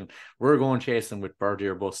this season. We're going chasing with Birdie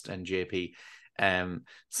or Bust and JP.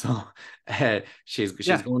 So she's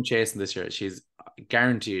going chasing this year. She's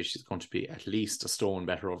guaranteed she's going to be at least a stone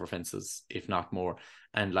better over fences, if not more.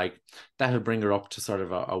 And that'll bring her up to sort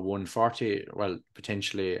of a 140, well,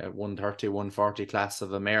 potentially a 130, 140 class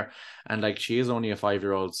of a mare. And she is only a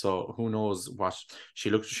 5-year-old, so who knows what she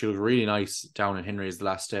looked really nice down in Henry's the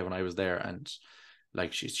last day when I was there. And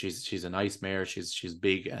she's a nice mare. She's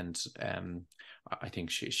big, and I think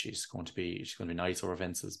she's going to be nice over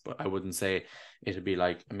fences, but I wouldn't say it'd be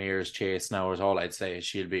like a mare's chase now at all. I'd say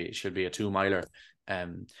she'll be a 2-miler.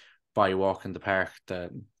 By walk in the park.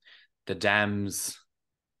 The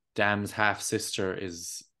Dam's half sister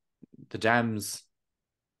is a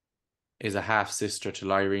half sister to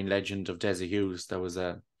Lyrene Legend of Desi Hughes. There was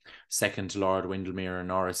a second to Lord Windermere and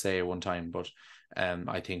RSA one time, but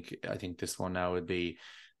I think this one now would be,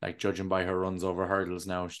 judging by her runs over hurdles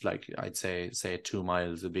now, I'd say 2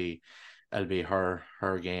 miles it'll be her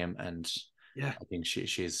game, and I think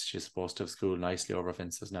she's supposed to have schooled nicely over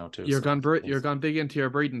fences now too. You're gone big into your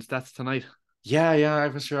breeding stats tonight. Yeah, I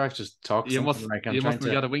was sure I just talk. You must have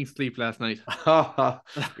got a wing sleep last night.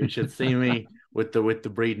 You should see me with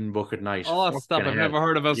the breeding book at night. Oh, stop! I've never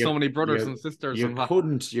heard about so many brothers and sisters. You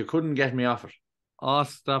couldn't get me off it. Oh,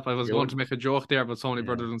 stop! I was going to make a joke there about so many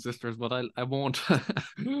brothers and sisters, but I won't.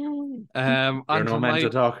 You're no man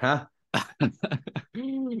to talk, huh?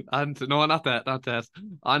 And no, not that.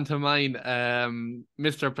 On to mine.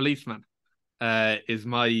 Mr. Policeman is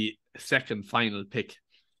my second final pick.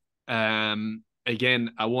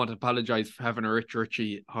 Again, I won't apologize for having a Rich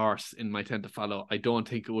Richie horse in my 10 to follow. I don't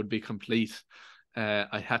think it would be complete.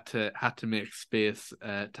 I had to make space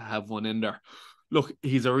to have one in there. Look,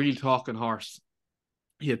 he's a real talking horse.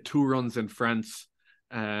 He had 2 runs in France.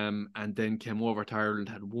 and then came over to Ireland,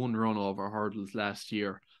 had one run over hurdles last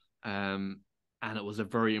year, and it was a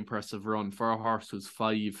very impressive run for a horse who's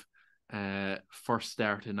 5. First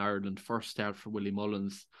start in Ireland, first start for Willie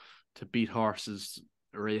Mullins, to beat horses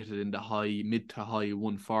rated in the mid to high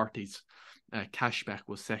 140s. Cashback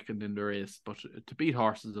was second in the race, but to beat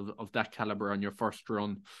horses of that caliber on your first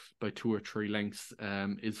run by 2 or 3 lengths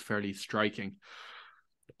is fairly striking.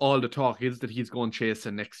 All the talk is that he's going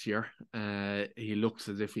chasing next year. He looks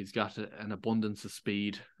as if he's got an abundance of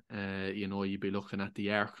speed. You'd be looking at the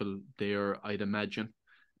Arkle there, I'd imagine.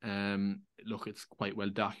 Look, it's quite well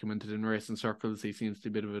documented in racing circles. He seems to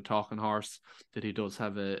be a bit of a talking horse, that he does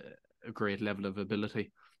have a great level of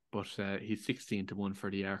ability. But he's 16-1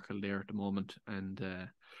 for the Arkle there at the moment. And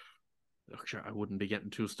look, sure, I wouldn't be getting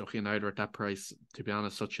too stuck in either at that price, to be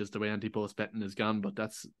honest, such as the way anti-post betting is gone. But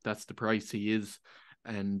that's the price he is.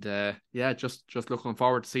 And just looking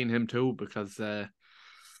forward to seeing him too, because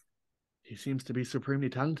he seems to be supremely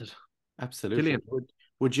talented. Absolutely. Cillian.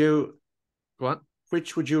 Would you go on?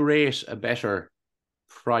 Which would you rate a better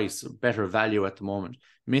price, better value at the moment?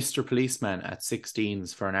 Mr. Policeman at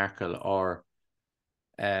 16s for an Arkle, or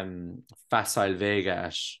Facile Vega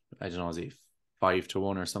at, I don't know, is he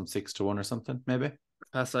 5-1 or some 6-1 or something, maybe?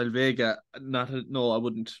 Facile Vega, no, I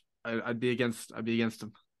wouldn't. I'd be against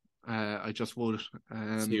him. I just would.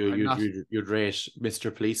 So you'd rate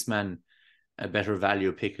Mr. Policeman a better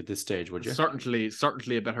value pick at this stage, would you?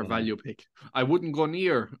 Certainly a better value pick. I wouldn't go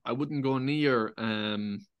near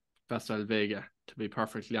Facile Vega, to be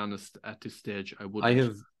perfectly honest, at this stage. I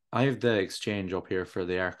wouldn't. I have the exchange up here for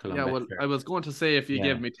the Arkle. Yeah, well, I was going to say, if you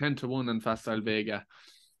gave me 10-1 and Facile Vega,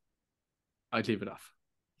 I'd leave it off.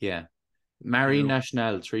 Yeah. Marine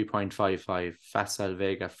National 3.55, Facile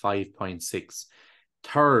Vega 5.6.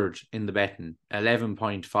 Third in the betting,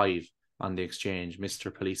 11.5 on the exchange,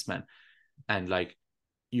 Mr. Policeman. And like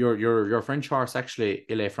your French horse, actually,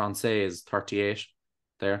 Est Francais is 38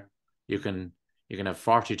 there. You can have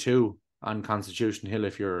 42 on Constitution Hill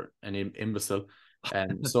if you're an imbecile.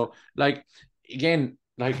 So like, again,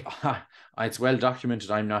 like it's well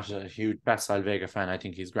documented. I'm not a huge Facile Vega fan. I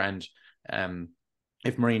think he's grand.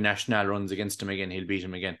 If Marine National runs against him again, he'll beat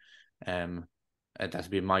him again. That'd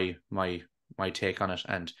be my take on it.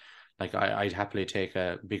 And like, I'd happily take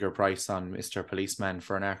a bigger price on Mr. Policeman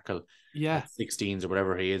for an Arkle, 16s or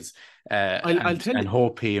whatever he is, I'll tell you,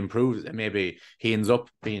 hope he improves. Maybe he ends up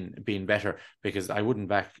being better, because I wouldn't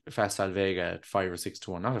back Facile Vega at 5 or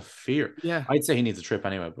 6-1. Not a fear. Yeah, I'd say he needs a trip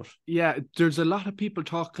anyway. But yeah, there's a lot of people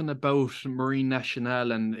talking about Marine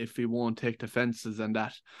National and if he won't take the fences and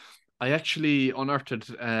that. I actually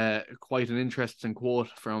unearthed quite an interesting quote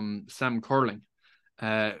from Sam Curling.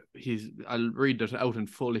 I'll read it out in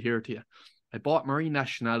full here to you. I bought Marine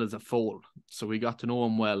National as a foal, so we got to know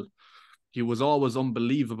him well. He was always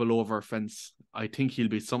unbelievable over a fence. I think he'll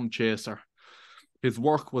be some chaser. His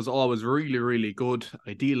work was always really, really good.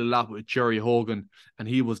 I deal a lot with Jerry Hogan, and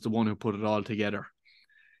he was the one who put it all together.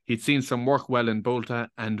 He'd seen some work well in Bolta,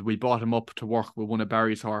 and we bought him up to work with one of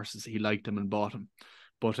Barry's horses. He liked him and bought him.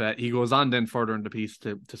 But he goes on then further in the piece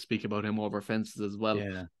to speak about him over fences as well.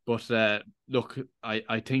 Yeah. But look,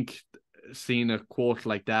 I think seeing a quote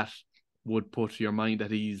like that would put your mind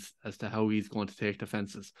at ease as to how he's going to take the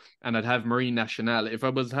fences. And I'd have Marine National. If I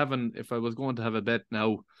was going to have a bet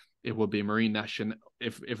now, it would be Marine National.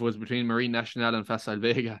 If it was between Marine National and Facile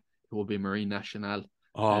Vega, it would be Marine National.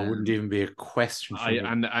 Oh, it wouldn't even be a question for me.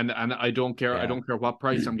 And I don't care. Yeah. I don't care what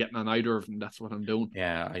price I'm getting on either of them. That's what I'm doing.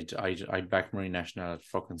 Yeah, I'd back Marine National at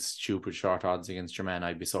fucking stupid short odds against your man.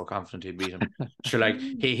 I'd be so confident he'd beat him. Sure, like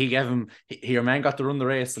he gave him. Your man got to run the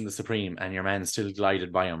race in the Supreme, and your man still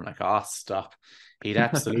glided by him. Like, stop! He'd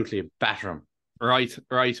absolutely batter him. Right.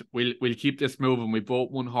 We'll keep this moving. We've both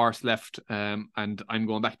one horse left, and I'm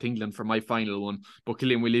going back to England for my final one. But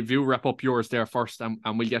Cillian, we'll leave you wrap up yours there first, and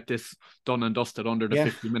we'll get this done and dusted under the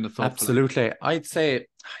 50 minutes. Hopefully. Absolutely. I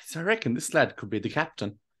reckon this lad could be the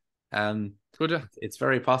captain. Could you? It's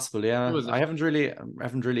very possible. Yeah, I haven't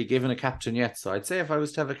really given a captain yet. So I'd say if I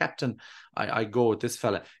was to have a captain, I'd go with this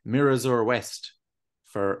fella, Mirazur West,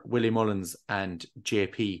 for Willie Mullins and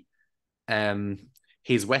JP.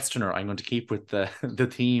 He's Westerner. I'm going to keep with the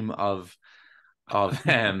theme of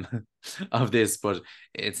this, but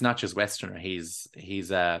it's not just Westerner. He's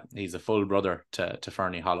a full brother to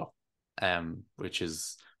Fernie Hollow, which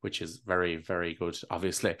is very, very good.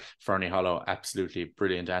 Obviously, Fernie Hollow, absolutely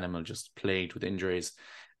brilliant animal, just plagued with injuries.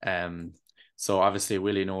 So obviously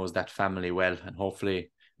Willie knows that family well, and hopefully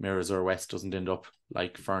Mirazur West doesn't end up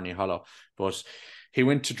like Fernie Hollow. But he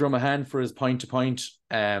went to Drumahan for his point-to-point,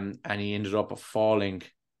 and he ended up falling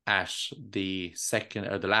at the second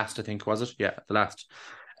or the last, I think, was it? Yeah, the last.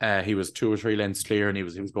 He was 2 or 3 lengths clear, and he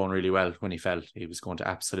was going really well when he fell. He was going to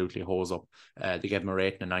absolutely hose up. They gave him a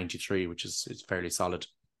rating of 93, which is fairly solid.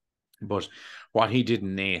 But what he did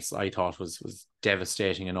in Naas, I thought was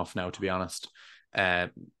devastating enough now, to be honest.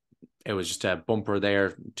 It was just a bumper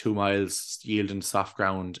there, 2 miles, yielding soft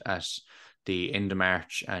ground at the end of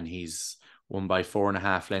March, and he's won by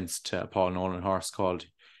 4.5 lengths to a Paul Nolan horse called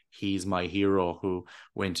He's My Hero, who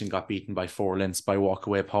went and got beaten by 4 lengths by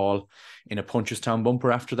Walkaway Paul in a Punchestown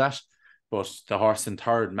bumper after that. But the horse in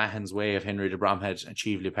third, Mahon's Way of Henry de Bromhead at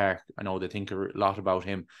Cheveley Park, I know they think a lot about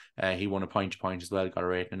him. He won a point to point as well, got a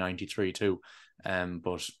rating of 93 too.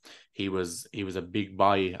 But he was a big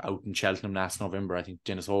buy out in Cheltenham last November. I think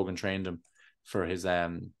Dennis Hogan trained him for his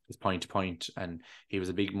point to point, and he was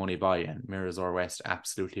a big money buy, and Mirazur West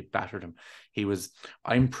absolutely battered him.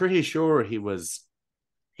 I'm pretty sure he was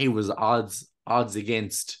odds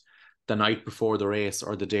against the night before the race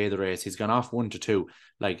or the day of the race. He's gone off 1 to 2.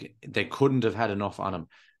 Like, they couldn't have had enough on him.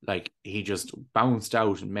 Like, he just bounced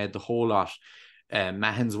out and made the whole lot.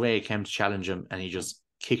 Mahon's Way came to challenge him, and he just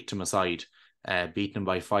kicked him aside, beating him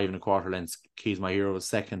by 5 1/4 lengths. He's My Hero was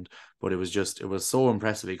second, but it was so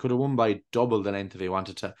impressive. He could have won by double the length if he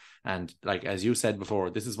wanted to. And like, as you said before,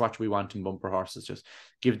 this is what we want in bumper horses. Just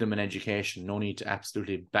give them an education. No need to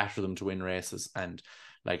absolutely batter them to win races. And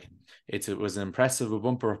like, it was an impressive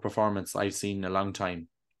bumper performance I've seen in a long time,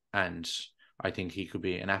 and I think he could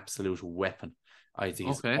be an absolute weapon. I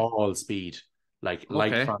think he's all speed, like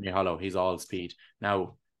Farnoge Hollow. He's all speed.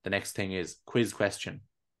 Now the next thing is quiz question.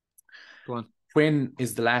 Go on. When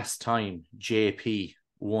is the last time JP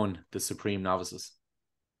won the Supreme Novices?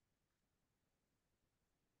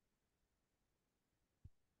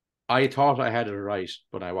 I thought I had it right,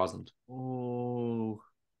 but I wasn't. Oh.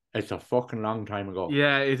 It's a fucking long time ago.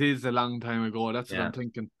 Yeah, it is a long time ago. That's what I'm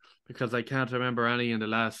thinking. Because I can't remember any in the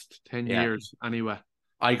last 10 years anyway.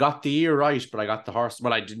 I got the year right, but I got the horse.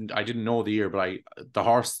 Well, I didn't know the year, but the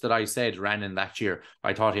horse that I said ran in that year.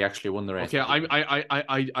 I thought he actually won the race. Okay,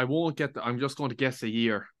 I won't get I'm just going to guess a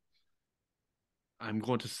year. I'm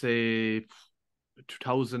going to say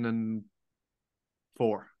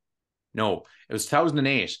 2004. No, it was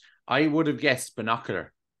 2008. I would have guessed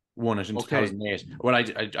Binocular won it in 2008. Well,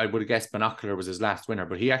 I would have guessed Binocular was his last winner,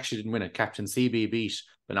 but he actually didn't win it. Captain CB beat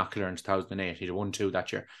Binocular in 2008. He'd won 2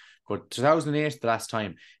 that year. But 2008, the last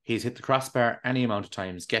time, he's hit the crossbar any amount of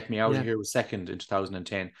times. Get Me Out of Here was second in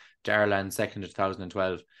 2010. Darlan second in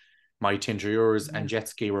 2012. My Tinter Yours and Jet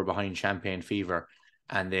Ski were behind Champagne Fever.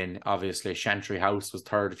 And then obviously Chantry House was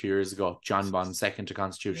third a few years ago. John Bond second to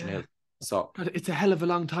Constitution Hill. So it's a hell of a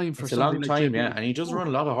long time for it's a long time, and he does run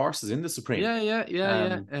a lot of horses in the Supreme.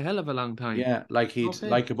 Yeah. A hell of a long time. Yeah, like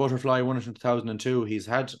like a Butterfly won it in 2002.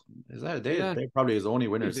 They probably his only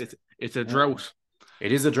winners. It's a drought.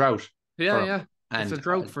 It is a drought. Yeah. And it's a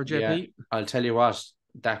drought for JP. Yeah, I'll tell you what,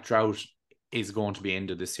 that drought is going to be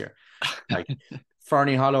ended this year. Like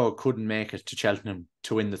Farnoge Hollow couldn't make it to Cheltenham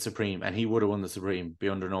to win the Supreme, and he would have won the Supreme. Be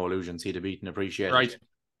under no illusions, he'd have beaten Appreciated. Right.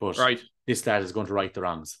 But this lad is going to right the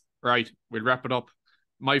wrongs. Right, we'll wrap it up.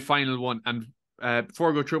 My final one, and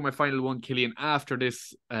before I go through my final one, Cillian, after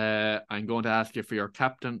this, I'm going to ask you for your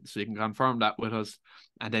captain, so you can confirm that with us,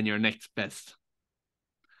 and then your next best.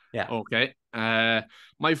 Yeah. Okay.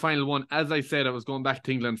 My final one, as I said, I was going back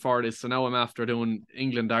to England for this, so now I'm after doing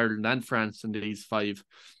England, Ireland, and France in these 5.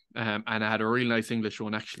 And I had a really nice English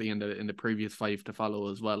one actually in the previous 5 to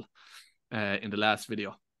follow as well, in the last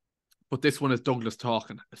video. But this one is Douglas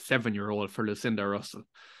Talking, a 7-year-old for Lucinda Russell.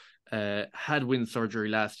 Had wind surgery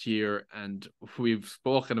last year, and we've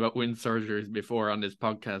spoken about wind surgeries before on this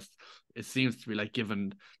podcast. It seems to be like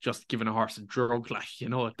giving a horse a drug, like, you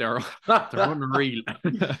know, they're unreal.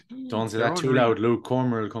 Don't say that too loud. Luke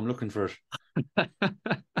Cormer will come looking for it.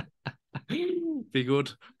 Be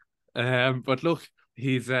good. But look,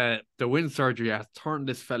 he's the wind surgery has turned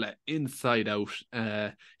this fella inside out.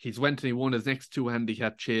 He's went and he won his next 2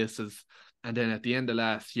 handicap chases. And then at the end of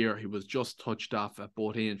last year, he was just touched off at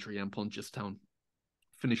both Aintree and Punchestown.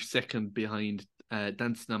 Finished second behind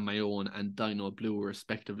Dancing on My Own and Dino Blue,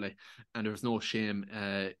 respectively. And there's no shame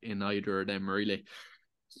in either of them, really.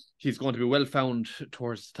 He's going to be well found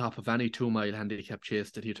towards the top of any 2-mile handicap chase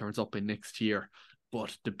that he turns up in next year.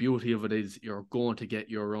 But the beauty of it is you're going to get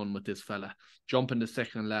your run with this fella. Jumping the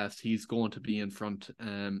second last, he's going to be in front.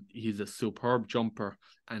 He's a superb jumper,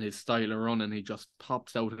 and his style of running, he just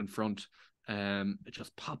pops out in front. It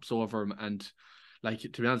just pops over him, and like,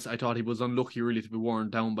 to be honest, I thought he was unlucky really to be worn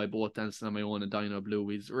down by both Dancing on My Own and Dino Blue.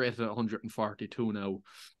 He's rated at 142 now.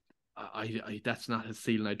 I that's not his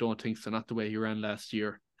ceiling. I don't think so. Not the way he ran last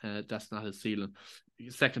year. That's not his ceiling.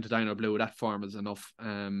 second to Dino Blue, that form is enough,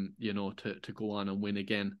 you know, to go on and win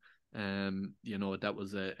again. You know, that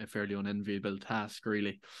was a fairly unenviable task,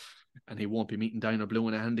 really. And he won't be meeting Dino Blue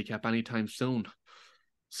in a handicap anytime soon.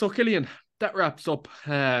 So, Cillian, that wraps up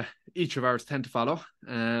each of ours 10 to follow.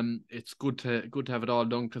 It's good to have it all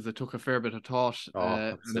done, because it took a fair bit of thought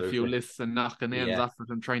and a few lists and knocking names after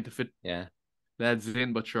and trying to fit lads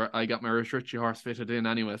in. But sure, I got my Richie horse fitted in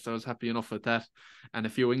anyway, so I was happy enough with that. And a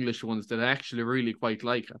few English ones that I actually really quite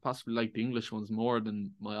like. I possibly like the English ones more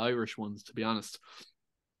than my Irish ones, to be honest.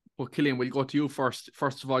 But Cillian, we'll go to you first.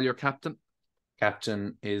 First of all, your captain.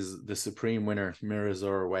 Captain is the supreme winner,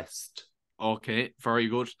 Mirazur West. Okay, very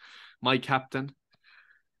good. My captain,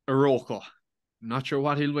 Iroko. Not sure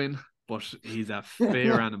what he'll win, but he's a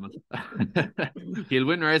fair animal. He'll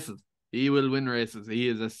win races. He will win races. He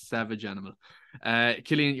is a savage animal.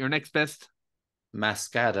 Cillian, your next best?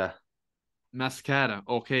 Mascada.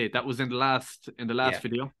 Okay, that was in the last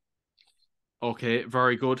video. Okay,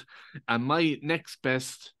 very good. And my next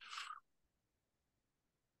best,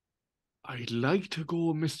 I'd like to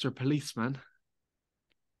go Mr. Policeman,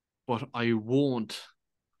 but I won't,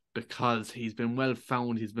 because he's been well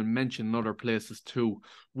found. He's been mentioned in other places too.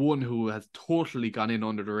 One who has totally gone in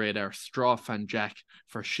under the radar, Strawfan Jack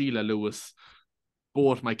for Sheila Lewis.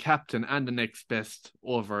 Both my captain and the next best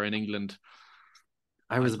over in England.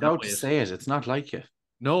 I was about to say it. It's not like you.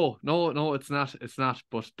 No, it's not. It's not.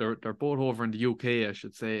 But they're both over in the UK, I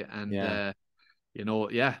should say. And you know,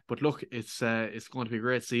 But look, it's going to be a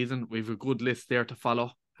great season. We've a good list there to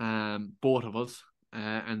follow. Both of us.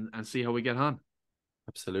 And see how we get on.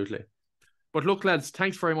 Absolutely. But look, lads,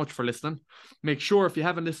 thanks very much for listening. Make sure, if you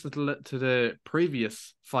haven't listened to the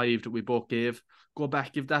previous 5 that we both gave, go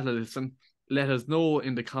back, give that a listen. Let us know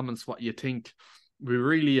in the comments what you think. We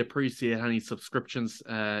really appreciate any subscriptions.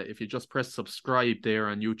 If you just press subscribe there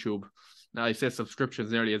on YouTube. Now, I say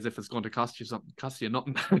subscriptions nearly as if it's going to cost you something. Cost you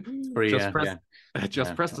nothing. Free, press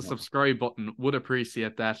the subscribe button. Would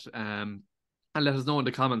appreciate that. And let us know in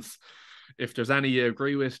the comments if there's any you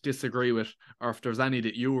agree with, disagree with, or if there's any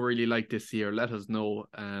that you really like this year. Let us know,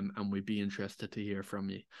 and we'd be interested to hear from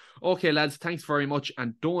you. Okay, lads, thanks very much.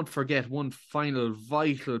 And don't forget one final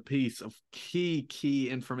vital piece of key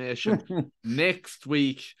information. Next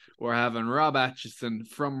week, we're having Rob Atchison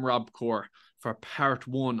from Robcore for part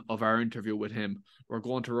 1 of our interview with him. We're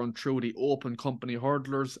going to run through the open company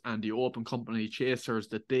hurdlers and the open company chasers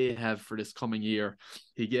that they have for this coming year.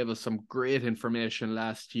 He gave us some great information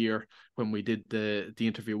last year when we did the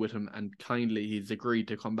interview with him, and kindly he's agreed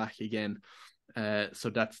to come back again.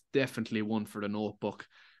 So that's definitely one for the notebook.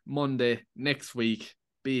 Monday next week,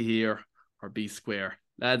 be here or be square.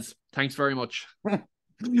 Lads, thanks very much.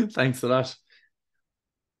 Thanks a lot.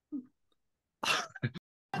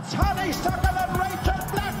 It's Honeysuckle and Rachel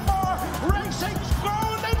Blackmore, Racing's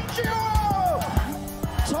golden duo!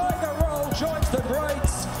 Tiger Roll joins the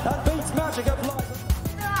greats and beats Magic of Life.